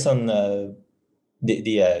veldig sånn,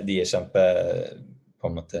 de kjempe, på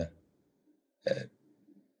en måte,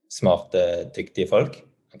 smarte, dyktige folk.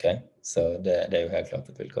 Ok, så det jo helt klart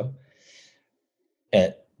et vilkår.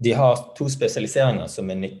 De har to spesialiseringer som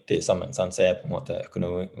nyttige sammen, sant? Så jeg på en måte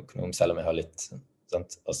økonom, selv om jeg har litt,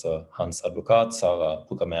 sant? Altså hans advokat, Sara,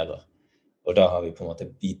 programmerer. Og da har vi på en måte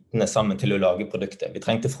bitene sammen til å lage produktet. Vi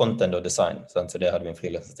trengte frontend og design, sant? Så det hadde vi en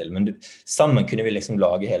frilanser til. Men sammen kunne vi liksom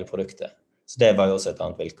lage hele produktet. Så det var jo også et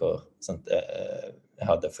annet vilkår sant? Jeg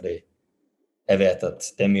hadde, fordi jeg vet at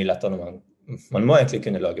det mye lettere når man må egentlig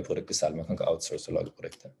kunne lage produktet selv. Man kan ikke outsource og lage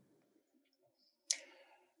produktet.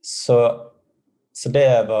 Så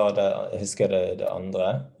det var det, jeg husker det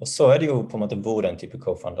andre. Og så det jo på en måte hvor den type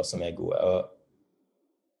co-founder som gode. Og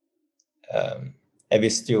jeg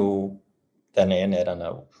visste jo den ene denne,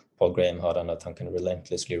 Paul Graham har denne tanken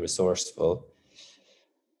relentlessly resourceful.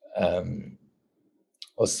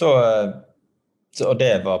 Og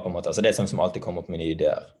det var på en måte, altså det sånn som alltid kom opp med nye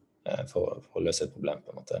ideer for å løse et problem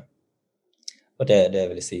på en måte. Og det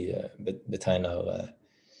vil jeg si betegner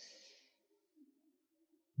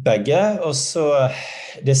begge. Og så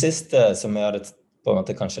det siste som jeg hadde på en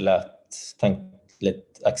måte kanskje tenkt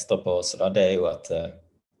litt ekstra på også, det jo at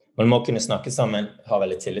man må kunne snakke sammen, ha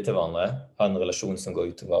veldig tillit til hverandre, ha en relasjon som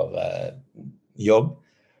går utover jobb,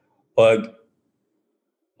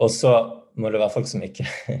 og så må det være folk som ikke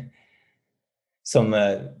som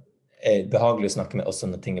behagelig å snakke med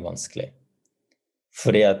også når ting vanskelig.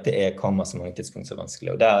 Fordi at det kommer så mange tidspunkt så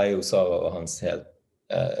vanskelig, og der jo Sara og Hans helt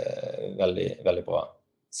veldig, veldig bra.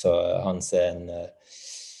 Så Hans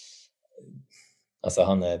altså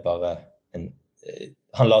han bare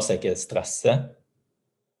han lar seg ikke stresse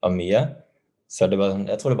av mye, så det var,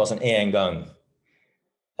 jeg tror det bare sånn en gang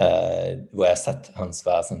hvor jeg har sett hans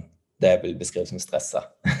være sånn, det jeg vil beskrive som stressa.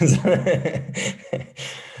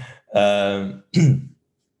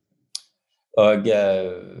 og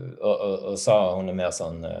Sara, hun mer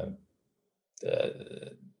sånn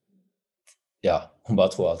ja, hun bare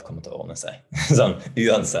tror alt kommer til å ordne seg sånn,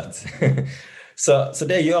 uansett så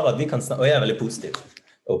det gjør at vi kan snakke, og jeg veldig positiv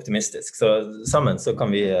og optimistisk, så sammen så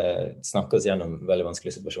kan vi snakke oss gjennom veldig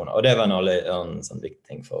vanskelige situasjoner, og det var en sånn viktig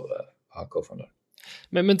ting for å ha co-founder.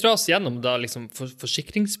 Men dra oss gjennom da liksom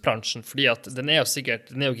forsikringsbransjen, fordi at den jo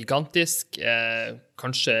sikkert, den jo gigantisk,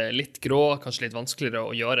 kanskje litt grå, kanskje litt vanskeligere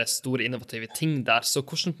å gjøre store innovative ting der, så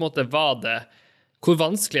hvordan på en måte var det, hvor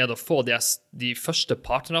vanskelig det å få de første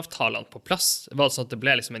partneravtalene på plass? Var det sånn at det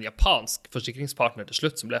ble liksom en japansk forsikringspartner til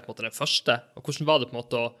slutt som ble på en måte den første, og hvordan var det på en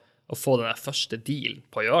måte å få den første dealen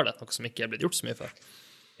på å gjøre det, noe som ikke blitt gjort så mye før?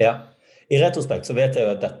 Ja, i retrospekt så vet jeg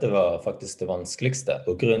jo at dette var faktisk det vanskeligste,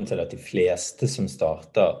 og grunnen til at de fleste som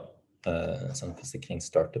starter sånne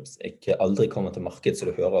forsikringsstartups ikke aldri kommer til marked, så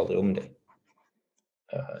du hører aldri om dem,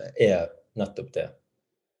 nettopp det.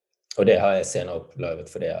 Og det har jeg senere opplevd,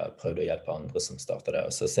 fordi jeg har prøvd å hjelpe andre som starter det,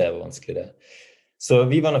 og så ser jeg hvor vanskelig det. Så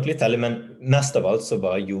vi var nok litt heldige, men mest av alt så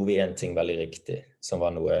bare gjorde vi en ting veldig riktig, som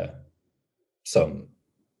var noe som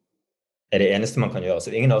det eneste man kan gjøre.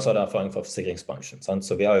 Så ingen av oss hadde erfaring fra forsikringsbransjen, sant?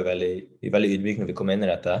 Så vi jo veldig ydmyke når vi kom inn i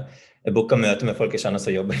dette. Jeg booker møte med folk jeg kjenner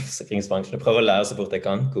som jobber i forsikringsbransjen, og prøver å lære så fort jeg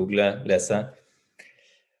kan, google, lese.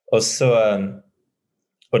 Og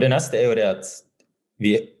det neste jo det at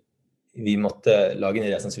vi måtte lage en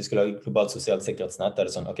idé, så vi skulle lage et globalt sosialt sikkerhetsnett.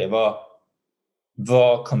 Det sånn, ok, hva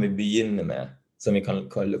kan vi begynne med, som vi kan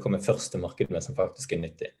komme først til markedet med, som faktisk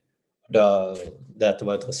nyttig? Dette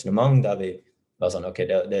var et resonemang der vi var sånn, ok,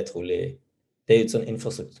 det trolig, det jo et sånn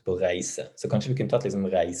infrastruktur på reise, så kanskje vi kunne tatt liksom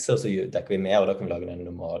reise, og så dekker vi mer, og da kan vi lage en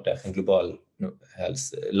nomade, en global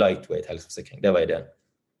lightweight helseforsikring, det var ideen.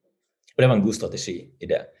 Og det var en god strategi i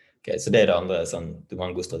det. Okay, så det det andre, sånn, det var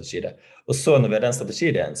en god strategi i det. Og så når vi hadde den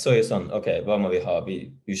strategiideen, så jo sånn, ok, hva må vi ha?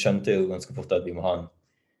 Vi skjønte jo ganske fort at vi må ha en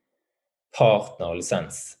partner og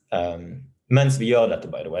lisens. mens vi gjør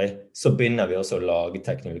dette, by the way, så begynner vi også å lage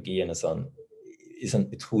teknologiene sånn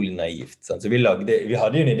utrolig naivt. Sant? Så vi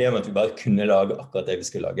hadde jo en idé om at vi bare kunne lage akkurat det vi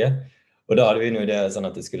skulle lage. Og da hadde vi en idé sånn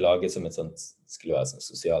at det skulle lages som skulle være et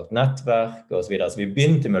sosialt nettverk, og så videre. Så vi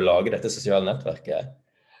begynte med å lage dette sosiale nettverket,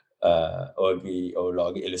 og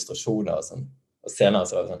lage illustrasjoner og sånn. Og senere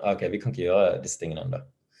så var det sånn, ok, vi kan ikke gjøre disse tingene enda.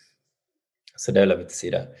 Så det la vi til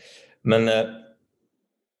side. Men,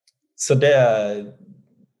 så det,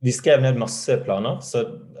 vi skrev ned masse planer, så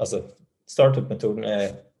altså, startup-metoden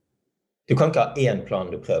du kan ikke ha en plan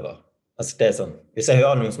du prøver. Altså det sånn, hvis jeg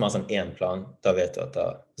hører noen som har sånn en plan, da vet du at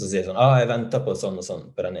så sier jeg sånn, jeg venter på sånn og sånn,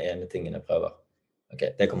 på denne ene tingen jeg prøver. Ok,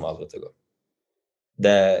 det kommer aldri til å gå.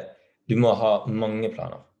 Du må ha mange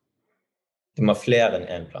planer. Du må ha flere enn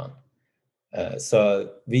en plan. Så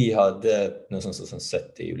vi hadde noe sånn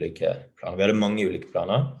 70 ulike planer. Vi hadde mange ulike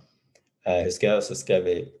planer. Husker jeg,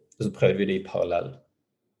 så prøvde vi de i parallell.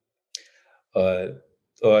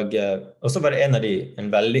 Og så var det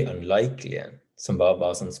en veldig unlikely som var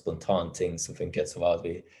sånn spontan ting som funket, så var at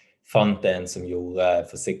vi fant en som gjorde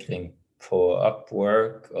forsikring på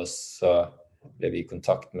Upwork, og så ble vi i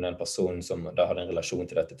kontakt med den personen som da hadde en relasjon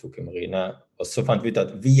til dette Tokio Marine, og så fant vi ut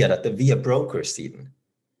at via broker-siden,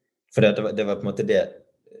 for det var på en måte det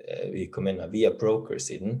vi kom inn med, via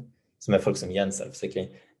broker-siden, som folk som gjenselger forsikring,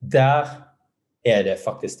 der det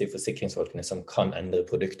faktisk de forsikringsfolkene som kan endre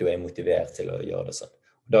produktet og motivert til å gjøre det sånn.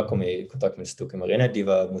 Og da kom vi i kontakt med Tokio Marine, de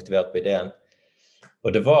var motivert på ideen,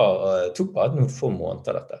 og det tok bare noen få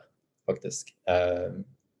måneder dette, faktisk.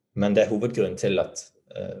 Men det hovedgrunnen til at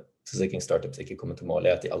forsikringsstartups ikke kommer til mål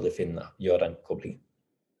at de aldri gjør den koblingen.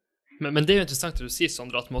 Men det jo interessant at du sier,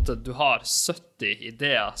 Sondre, at du har 70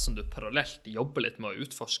 ideer som du parallelt jobber litt med å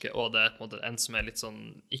utforske, og det en som litt sånn,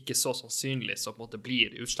 ikke så sannsynlig, som på en måte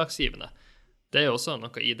blir utslagsgivende. Det jo også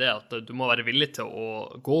noe i det at du må være villig til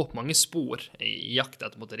å gå opp mange spor i jakt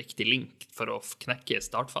etter riktig link for å knekke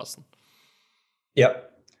startfasen. Ja,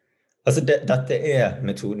 altså dette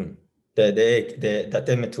metoden.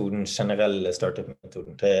 Dette metoden, generelle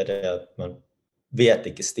startup-metoden. Det det at man vet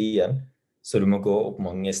ikke stien, så du må gå opp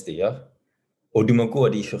mange stier. Og du må gå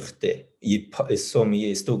de hurtig, i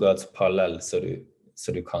stor grad parallell så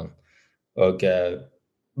du kan.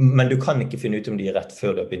 Men du kan ikke finne ut om de rett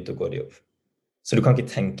før du har begynt å gå de opp. Så du kan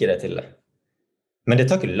ikke tenke deg til det. Men det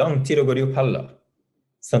tar ikke lang tid å gå de opp heller.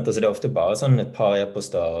 Så det ofte bare sånn et par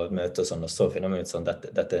e-poster og møter og sånn, og så finner man ut sånn,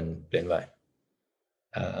 dette en blind vei.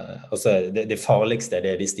 Og så det farligste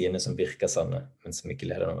det de stiene som virker sanne, men som ikke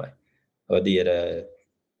leder noen vei. Og de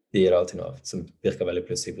det alltid noe av, som virker veldig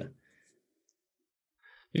plausible.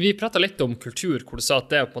 Vi pratet litt om kultur, hvor du sa at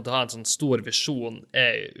det å på en måte ha en sånn stor visjon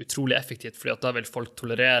utrolig effektivt, fordi at da vil folk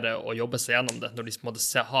tolerere og jobbe seg gjennom det, når de på en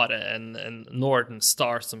måte har en Northern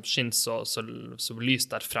Star som skinner så lys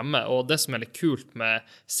der fremme. Og det som litt kult med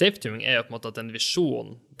SafeTuning jo på en måte at en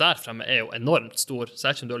visjon der fremme jo enormt stor, så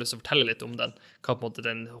jeg vet ikke om du har lyst til å fortelle litt om den, hva på en måte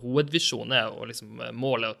den hovedvisjonen og liksom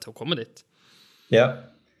målet til å komme dit. Ja.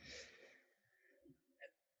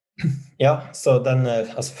 Ja, så den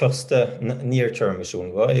første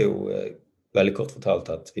near-term-visjonen var jo veldig kort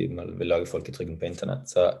fortalt at vi vil lage folketrygden på internett.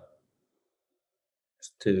 Så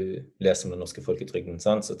hvis du leser om den norske folketrygden,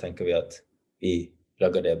 så tenker vi at vi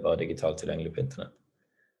lager det bare digitalt tilgjengelig på internett.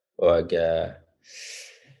 Og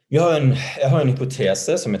jeg har en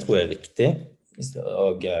hypotese som jeg tror riktig,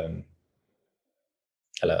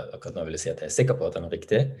 eller akkurat nå vil jeg si at jeg sikker på at den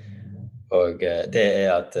riktig, og det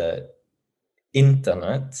at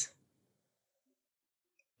internett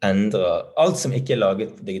endrer alt som ikke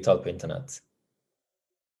laget digitalt på internett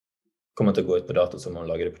kommer til å gå ut på dato så man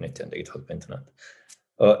lager det på nytt igjen digitalt på internett.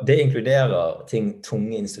 Og det inkluderer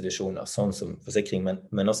tunge institusjoner, sånn som forsikring,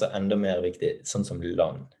 men også enda mer viktig, sånn som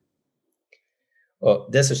land. Og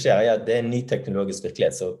det som skjer at det en ny teknologisk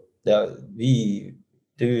virkelighet, så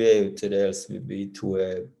du jo til dels, vi to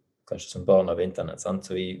kanskje som barn av internett, sant?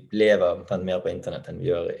 Så vi lever mer på internett enn vi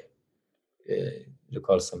gjør i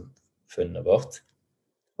lokalsamfunnet vårt.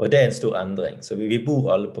 Og det en stor endring. Så vi bor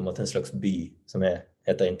alle på en måte en slags by som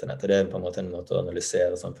heter internett, og det på en måte å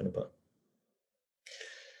analysere samfunnet på.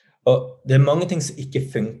 Og det mange ting som ikke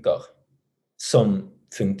funker, som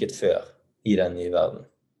funket før i den nye verden.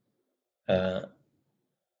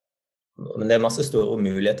 Men det masse store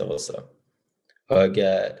muligheter også. Og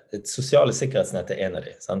det sosiale sikkerhetsnettet en av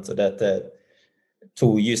de. Sant? Så det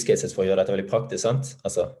 2 use cases for å gjøre dette veldig praktisk, sant?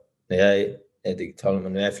 Altså, når jeg digital,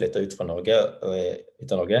 men når jeg flytter ut fra Norge og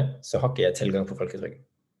ut av Norge, så har ikke jeg tilgang på folketrygden.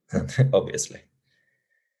 Obviously.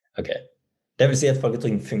 Ok. Det vil si at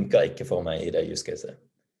folketrygden funker ikke for meg i det use caset.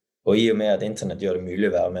 Og i og med at internett gjør det mulig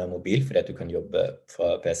å være mer mobil, fordi at du kan jobbe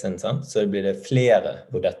fra PC-en, sant? Så blir det flere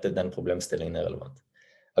hvor den problemstillingen er relevant.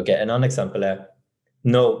 Ok, en annen eksempel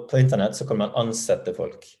på internett så kan man ansette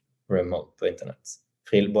folk remote på internett.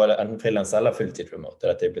 Både enten freelance eller fulltid remote, og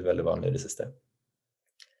dette er blitt veldig vanlig i det siste.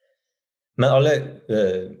 Men alle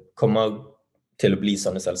kommer til å bli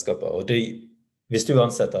sånne selskaper, og hvis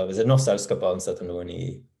et norsk selskap ansetter noen i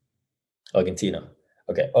Argentina,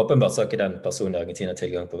 åpenbart så har ikke den personen i Argentina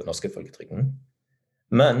tilgang på norske folketrygden,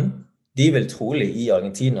 men de vil trolig i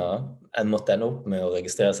Argentina måtte ende opp med å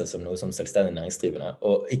registrere seg som noe som selvstendig næringsdrivende,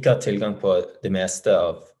 og ikke ha tilgang på det meste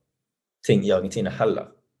av ting i Argentina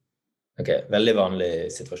heller. Veldig vanlig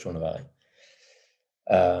situasjon å være i.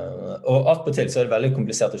 Og alt på til så er det veldig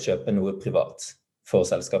komplisert å kjøpe noe privat for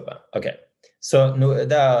selskapet. Så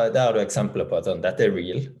der er det eksempler på at dette er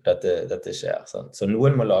real, dette skjer. Sånn. Så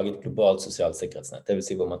noen må lage et globalt sosialt sikkerhetsnett, det vil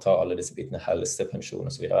si hvor man tar alle disse bitene, helse, pensjon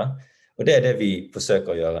og så videre. Og det er det vi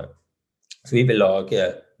forsøker å gjøre. Så vi vil lage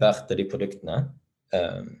hvert av de produktene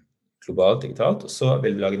globalt, digitalt, og så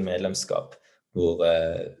vil vi lage en medlemskap hvor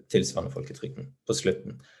tilsvarende folketrygden på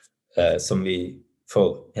slutten, som vi får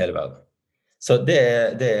hele verden. Så det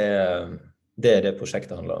er det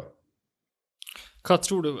prosjektet handler om. Hva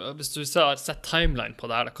tror du, hvis du har sett timeline på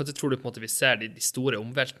det her, hva tror du på en måte vi ser de store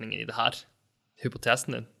omveltningene i det her,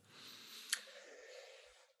 hypotesen din?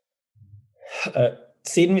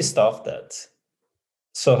 Siden vi startet,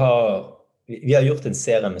 så har vi har gjort en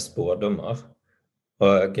serie med spådommer,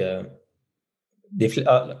 og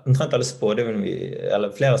omtrent alle spådommene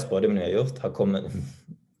eller flere spådommene vi har gjort, har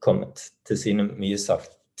kommet til sine mye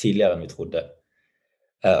sagt tidligere enn vi trodde.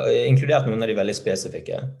 Inkludert noen av de veldig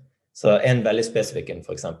spesifikke. Så en veldig spesifikk,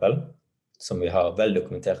 for eksempel, som vi har vel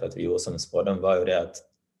dokumentert at vi gjorde som en spådom, var jo det at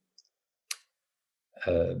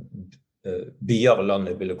byer og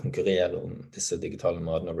landet ville konkurrere om disse digitale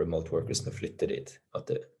nomadene og remote workers med å flytte dit.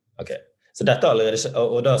 Så dette allerede,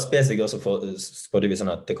 og da spesifikt også spådde vi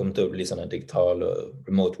sånn at det kommer til å bli sånn digital og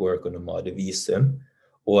remote work og nomadevisum,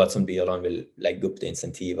 og at sånn byer og land vil legge opp til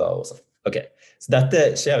insentiver og sånn. Så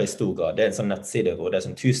dette skjer i stor grad. Det er en sånn nettside hvor det er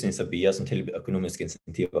sånn tusenvis av byer som tilbyr økonomiske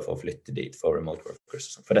insentiver for å flytte dit for remote workers.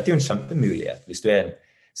 For dette er jo en kjempemulighet. Hvis du er en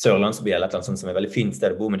sørlandsby eller et eller annet sånt som er veldig fint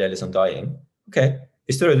sted å bo, men det er litt sånn dying.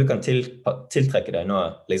 Hvis du kan tiltrekke deg nå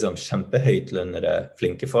liksom kjempehøytlønnede,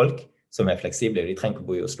 flinke folk som er fleksible, de trenger ikke å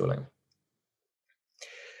bo i Oslo lenger.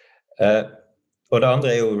 Og det andre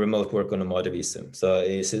er jo remote work og nomadevisum. Så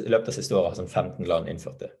i løpet av siste året har sånn 15 land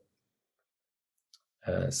innført det.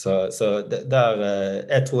 Så der,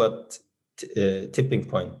 jeg tror at tipping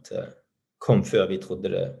point kom før vi trodde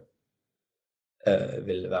det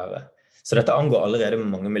ville være. Så dette angår allerede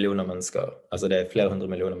mange millioner mennesker. Altså det er flere hundre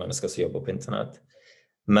millioner mennesker som jobber på internett.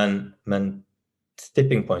 Men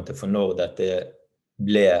tipping pointet for når dette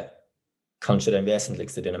ble kanskje den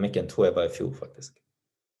vesentligste dynamikken, tror jeg var i fjor faktisk.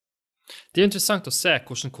 Det er interessant å se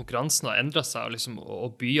hvordan konkurransen har endret seg,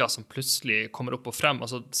 og byer som plutselig kommer opp og frem.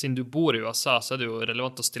 Altså, siden du bor i USA, så er det jo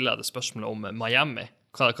relevant å stille deg det spørsmålet om Miami.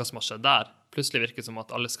 Hva som har skjedd der? Plutselig virker det som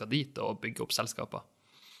at alle skal dit og bygge opp selskaper.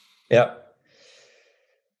 Ja.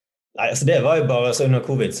 Nei, altså det var jo bare, så under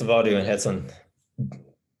covid så var det jo en helt sånn,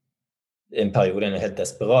 en periode, en helt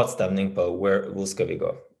desperat stemning på hvor skal vi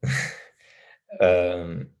gå?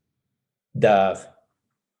 Det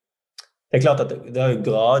er klart at det har jo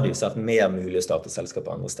gradvis vært mer mulig å starte selskap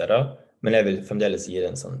på andre steder, men jeg vil fremdeles gi det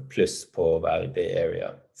en sånn pluss på å være i Bay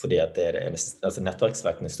Area, fordi at det er det eneste, altså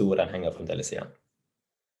nettverksvekten er stor, den henger fremdeles igjen.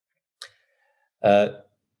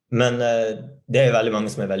 Men det er veldig mange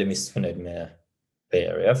som er veldig misfornøyd med Bay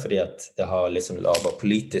Area, fordi at det har liksom lavere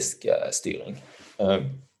politisk styring.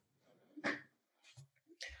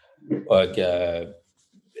 Og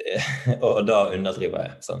da underdriver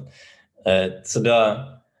jeg sånn.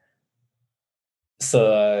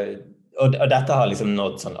 Og dette har liksom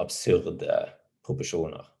nådd sånn absurde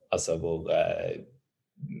proporsjoner, altså hvor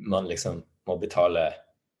man liksom må betale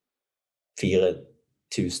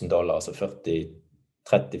 $4,000, altså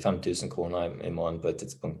 35 000 kroner i måneden på et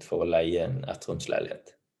tidspunkt for å leie en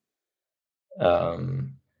ettromsleilighet.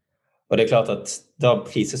 Og det er klart at da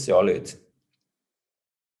prises jo alle ut.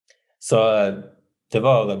 Så det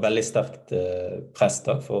var veldig sterkt press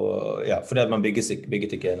da, fordi man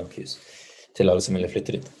bygget ikke nok hus til alle som ville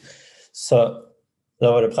flytte dit. Så da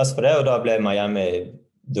var det press på det, og da ble Miami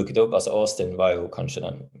dukket opp. Altså Austin var jo kanskje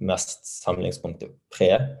den mest samlingspunktet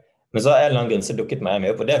Men så en eller annen grunn så dukket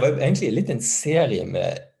Miami opp, og det var jo egentlig litt en serie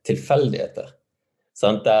med tilfeldigheter.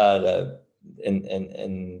 Sant? Der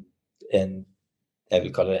jeg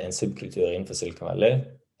vil kalle det en subkultur innenfor Silicon Valley,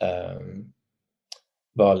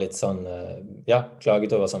 var litt sånn,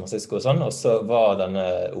 klaget over San Francisco og sånn, og så var denne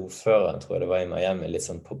ordføreren, tror jeg det var i Miami, litt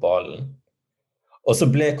sånn på ballen. Og så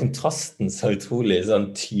ble kontrasten så utrolig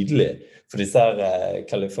sånn tydelig, for disse her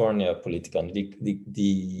California-politikerne, de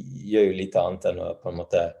gjør jo litt annet enn å på en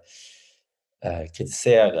måte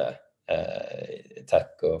kritisere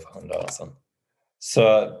tech og forhandlere og sånn.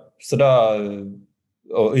 Så da,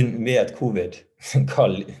 og ved at covid ga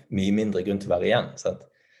mye mindre grunn til å være igjen, sant?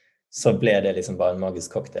 Så ble det liksom bare en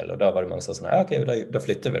magisk cocktail, og da var det mange som sa sånn, ok, da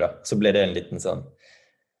flytter vi da. Så ble det en liten sånn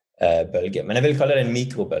bølge. Men jeg vil kalle det en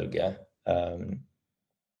mikrobølge.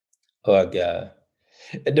 Og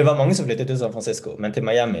det var mange som flyttet til San Francisco, men til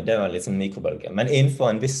Miami, det var en litt sånn mikrobølge. Men innenfor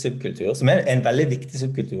en viss subkultur, som en veldig viktig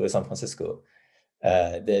subkultur i San Francisco,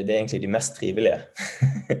 det er egentlig de mest frivillige,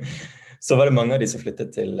 så var det mange av de som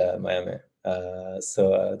flyttet til Miami. Så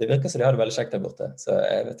det virker som de hadde veldig kjekt der borte, så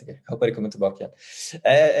jeg vet ikke, jeg håper de kommer tilbake igjen.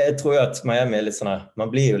 Jeg tror jo at Miami er litt sånn her, man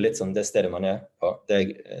blir jo litt sånn det stedet man er på.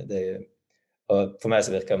 Og for meg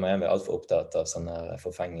så virker Miami alt for opptatt av sånne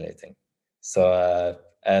forfengelige ting. Så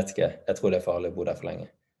jeg vet ikke, jeg tror det er farlig å bo der for lenge.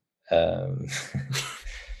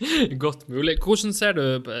 Godt mulig. Hvordan ser du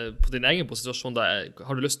på din egen posisjon da?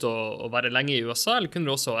 Har du lyst til å være lenge i USA, eller kunne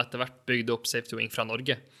du også etter hvert bygge opp Safety Wing fra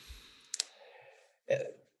Norge?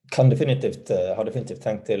 Har definitivt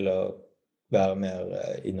tenkt til å være mer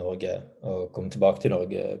i Norge og komme tilbake til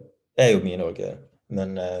Norge. Jeg er jo mye i Norge, men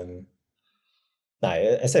nei,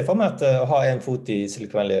 jeg ser for meg at å ha en fot i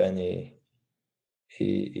Silicon Valley og en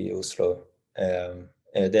i Oslo,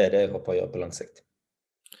 det er det jeg håper å gjøre på lang sikt.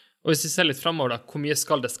 Og hvis vi ser litt fremover da, hvor mye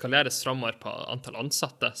skal det skaleres fremover på antall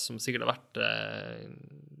ansatte, som sikkert har vært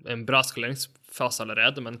en bra skaleringsfase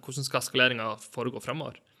allerede, men hvordan skal skaleringen foregå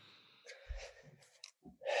fremover?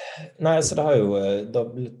 Nei, så det har jo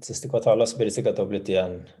doblet siste kvartalet, så blir det sikkert doblet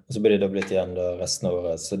igjen, og så blir det doblet igjen da resten av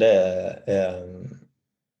året. Så det er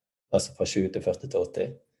altså fra 20 til 40 til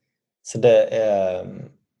 80. Så det er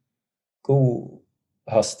god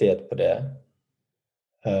hastighet på det.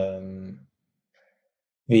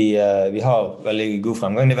 Vi har veldig god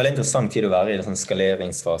fremgang. Det er veldig interessant tid å være i en sånn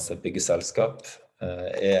skaleringsfase. Bygge selskap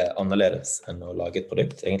er annerledes enn å lage et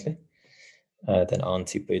produkt, egentlig. Det er en annen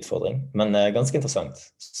type utfordring, men ganske interessant.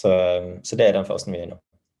 Så det er den fasen vi er i nå.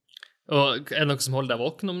 Og er det noe som holder deg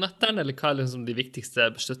våken om netteren, eller hva er liksom de viktigste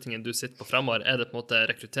beslutningene du sitter på fremover? Er det på en måte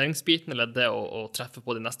rekrutteringsbiten, eller er det å treffe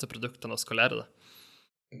på de neste produktene og skalere det?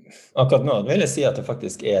 Akkurat nå vil jeg si at det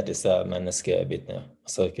faktisk er disse menneskebitene,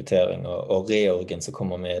 altså rekruttering og reorgen som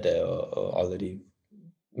kommer med det, og alle de,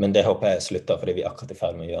 men det håper jeg slutter, fordi vi akkurat er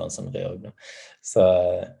ferdig med å gjøre en sånn reorg. Så,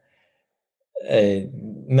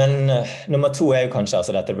 men nummer 2 er jo kanskje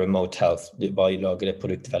altså dette remote health, du bare lager det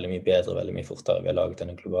produktet veldig mye bedre, veldig mye fortere. Vi har laget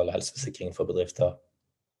denne globale helseforsikringen for bedrifter,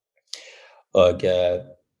 og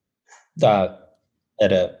der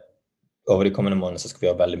er det over de kommende månedene så skal vi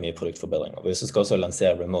ha veldig mye produktforbedringer. Vi skal også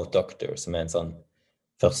lansere Remote Doctor, som er en sånn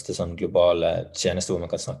første sånn globale tjeneste hvor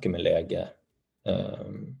man kan snakke med lege.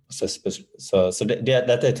 Så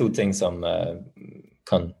dette er 2 ting som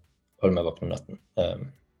kan holde meg våken om natten.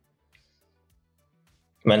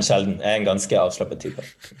 Men sjelden. Jeg er en ganske avslappet type.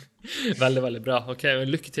 Veldig, veldig bra. Ok,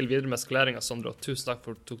 lykke til videre med skaleringen, Sondre, og tusen takk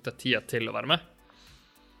for at du tok deg tida til å være med.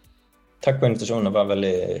 Takk for invitasjonen, det var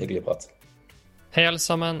veldig hyggelig prat. Hei alle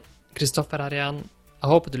sammen. Kristoffer her igjen. Jeg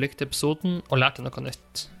håper du likte episoden og lærte noe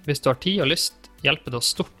nytt. Hvis du har tid og lyst, hjelper det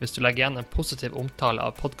oss stort hvis du legger igjen en positiv omtale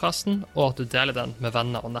av podcasten, og at du deler den med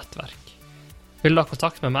venner og nettverk. Vil du ha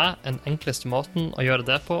kontakt med meg, den enkleste måten å gjøre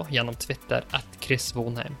det på gjennom Twitter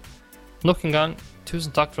 @ChrisVonheim. Nok en gang,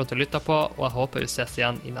 tusen takk for at du lyttet på, og jeg håper vi ses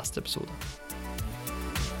igjen i neste episode.